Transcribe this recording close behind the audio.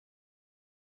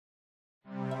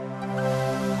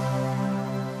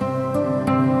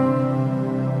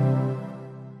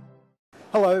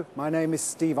Hello, my name is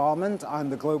Steve Armand. I'm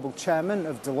the Global Chairman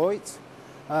of Deloitte.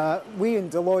 We in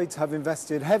Deloitte have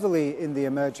invested heavily in the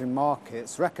emerging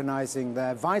markets, recognizing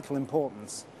their vital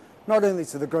importance, not only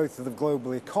to the growth of the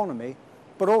global economy,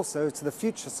 but also to the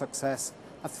future success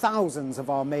of thousands of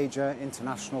our major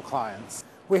international clients.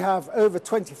 We have over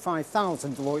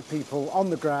 25,000 Deloitte people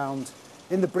on the ground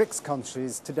in the BRICS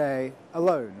countries today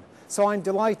alone. So I'm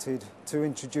delighted to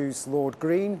introduce Lord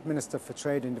Green, Minister for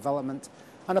Trade and Development,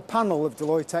 and a panel of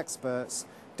Deloitte experts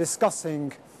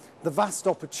discussing the vast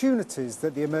opportunities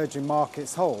that the emerging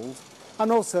markets hold,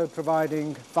 and also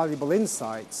providing valuable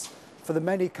insights for the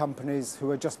many companies who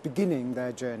are just beginning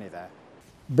their journey there.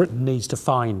 Britain needs to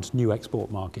find new export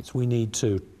markets. We need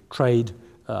to trade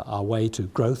our way to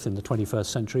growth in the 21st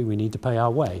century. We need to pay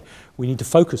our way. We need to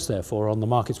focus, therefore, on the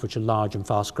markets which are large and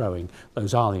fast growing.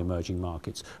 Those are the emerging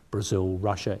markets: Brazil,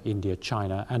 Russia, India,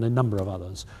 China, and a number of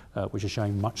others which are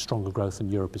showing much stronger growth than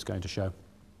Europe is going to show.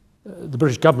 The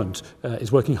British government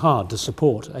is working hard to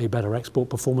support a better export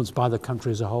performance by the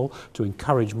country as a whole, to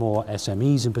encourage more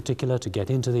SMEs in particular to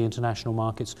get into the international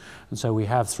markets. And so we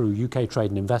have, through UK Trade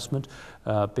and Investment,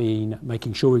 been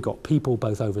making sure we've got people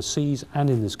both overseas and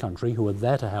in this country who are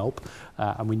there to help,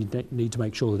 and we need to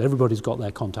make sure that everybody's got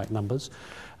their contact numbers.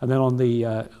 And then on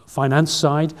the finance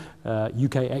side,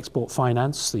 UK Export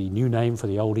Finance, the new name for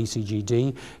the old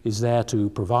ECGD, is there to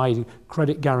provide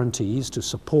credit guarantees to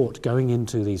support going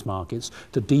into these markets,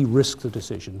 to de-risk the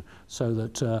decision so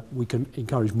that we can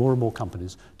encourage more and more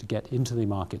companies to get into the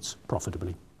markets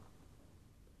profitably.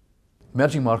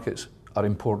 Emerging markets are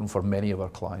important for many of our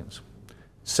clients.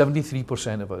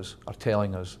 73% of us are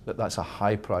telling us that that's a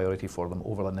high priority for them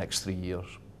over the next 3 years.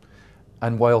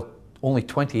 And while only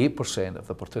 28% of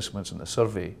the participants in the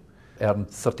survey earn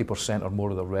 30% or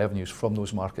more of their revenues from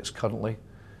those markets currently,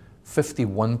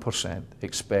 51%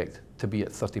 expect to be at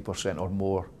 30% or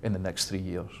more in the next 3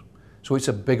 years. So it's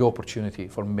a big opportunity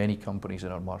for many companies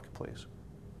in our marketplace.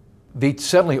 They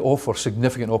certainly offer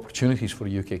significant opportunities for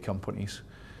UK companies.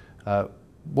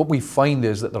 What we find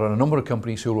is that there are a number of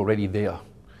companies who are already there,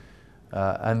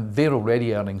 and they're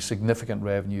already earning significant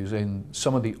revenues in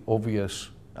some of the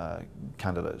obvious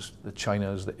candidates, the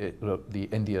Chinas, the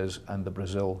Indias and the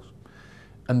Brazils.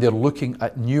 And they're looking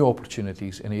at new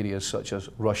opportunities in areas such as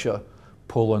Russia,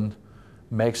 Poland,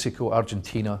 Mexico,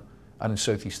 Argentina, and in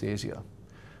Southeast Asia.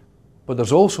 But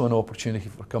there's also an opportunity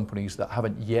for companies that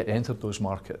haven't yet entered those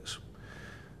markets.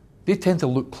 They tend to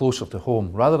look closer to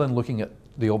home. Rather than looking at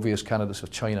the obvious candidates of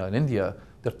China and India,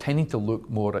 they're tending to look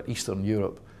more at Eastern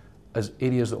Europe as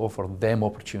areas that offer them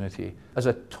opportunity, as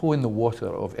a toe in the water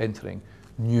of entering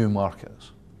new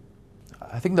markets.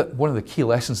 I think that one of the key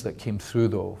lessons that came through,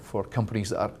 though, for companies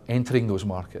that are entering those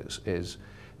markets is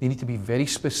they need to be very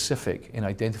specific in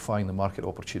identifying the market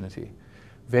opportunity,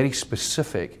 very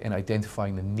specific in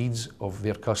identifying the needs of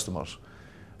their customers,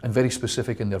 and very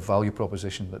specific in their value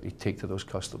proposition that they take to those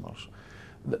customers.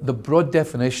 The broad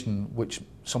definition which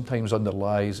sometimes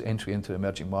underlies entry into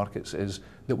emerging markets is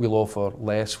that we'll offer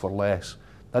less for less.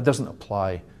 That doesn't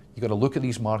apply. You've got to look at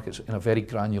these markets in a very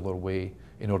granular way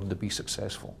in order to be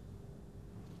successful.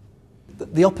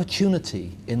 The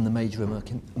opportunity in the major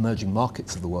emerging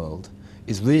markets of the world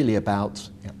is really about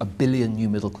 1 billion new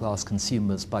middle-class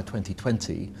consumers by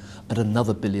 2020 and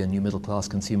another 1 billion new middle-class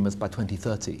consumers by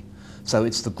 2030. So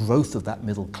it's the growth of that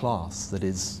middle class that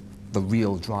is the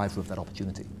real driver of that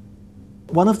opportunity.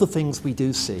 One of the things we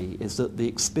do see is that the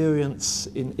experience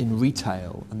in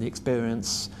retail and the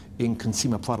experience in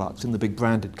consumer products, in the big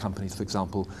branded companies, for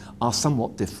example, are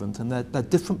somewhat different, and they're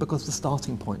different because the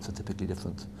starting points are typically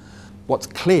different. What's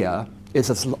clear is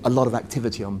there's a lot of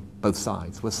activity on both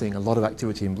sides. We're seeing a lot of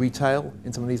activity in retail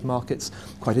in some of these markets.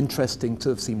 Quite interesting to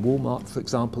have seen Walmart, for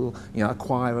example,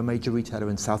 acquire a major retailer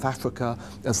in South Africa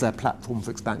as their platform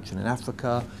for expansion in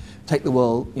Africa. Take the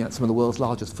world, some of the world's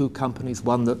largest food companies,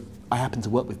 one that I happen to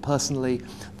work with personally.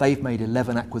 They've made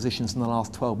 11 acquisitions in the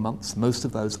last 12 months, most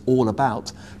of those all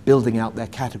about building out their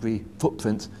category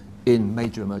footprint in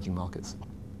major emerging markets.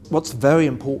 What's very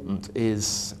important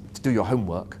is to do your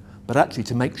homework, but actually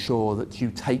to make sure that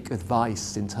you take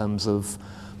advice in terms of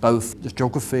both the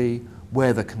geography,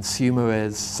 where the consumer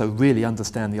is, so really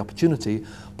understand the opportunity,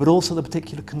 but also the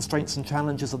particular constraints and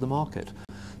challenges of the market.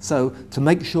 So to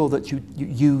make sure that you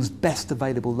use best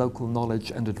available local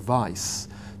knowledge and advice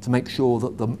to make sure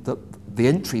that the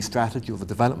entry strategy or the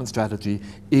development strategy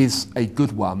is a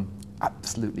good one,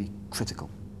 absolutely critical.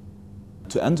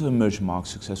 To enter emerging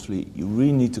markets successfully, you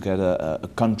really need to get a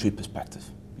country perspective,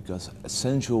 because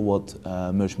essential what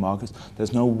emerging markets,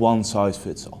 there's no one size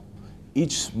fits all.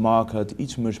 Each market,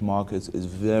 each emerging market is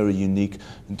very unique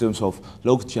in terms of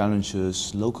local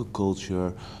challenges, local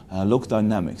culture, local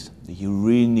dynamics that you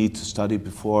really need to study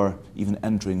before even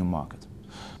entering a market.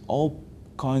 All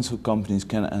kinds of companies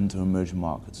can enter emerging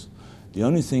markets. The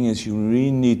only thing is you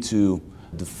really need to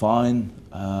define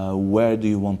where do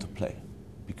you want to play.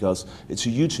 Because it's a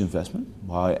huge investment.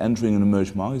 By entering an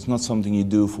emerging market, it's not something you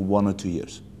do for 1 or 2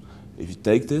 years. If you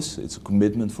take this, it's a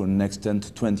commitment for the next 10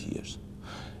 to 20 years.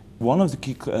 One of the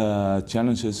key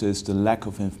challenges is the lack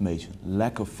of information,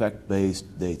 lack of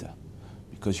fact-based data.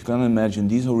 Because you can imagine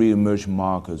these are really emerging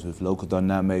markets with local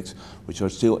dynamics, which are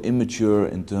still immature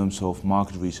in terms of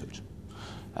market research.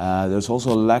 There's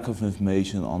also a lack of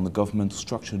information on the governmental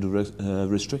structure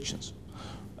restrictions,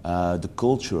 the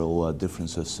cultural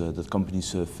differences that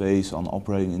companies face on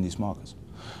operating in these markets.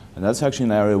 And that's actually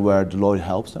an area where Deloitte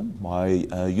helps them by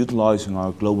utilizing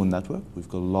our global network. We've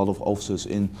got a lot of offices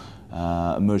in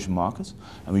emerging markets,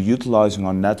 and we're utilizing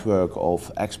our network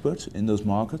of experts in those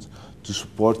markets to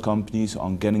support companies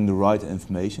on getting the right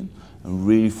information and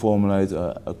really formulate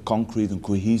a concrete and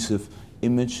cohesive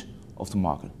image of the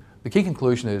market. The key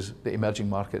conclusion is that emerging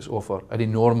markets offer an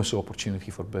enormous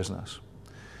opportunity for business.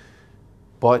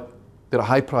 But they're a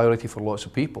high priority for lots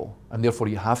of people, and therefore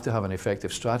you have to have an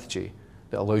effective strategy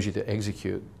that allows you to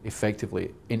execute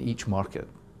effectively in each market.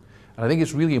 And I think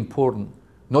it's really important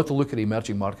not to look at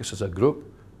emerging markets as a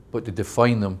group, but to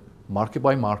define them market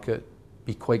by market,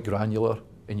 be quite granular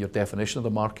in your definition of the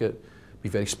market, be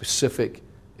very specific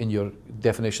in your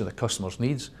definition of the customer's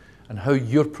needs, and how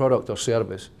your product or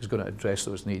service is going to address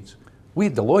those needs. We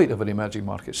at Deloitte have an emerging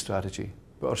market strategy,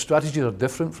 but our strategies are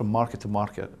different from market to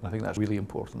market, and I think that's really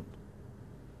important.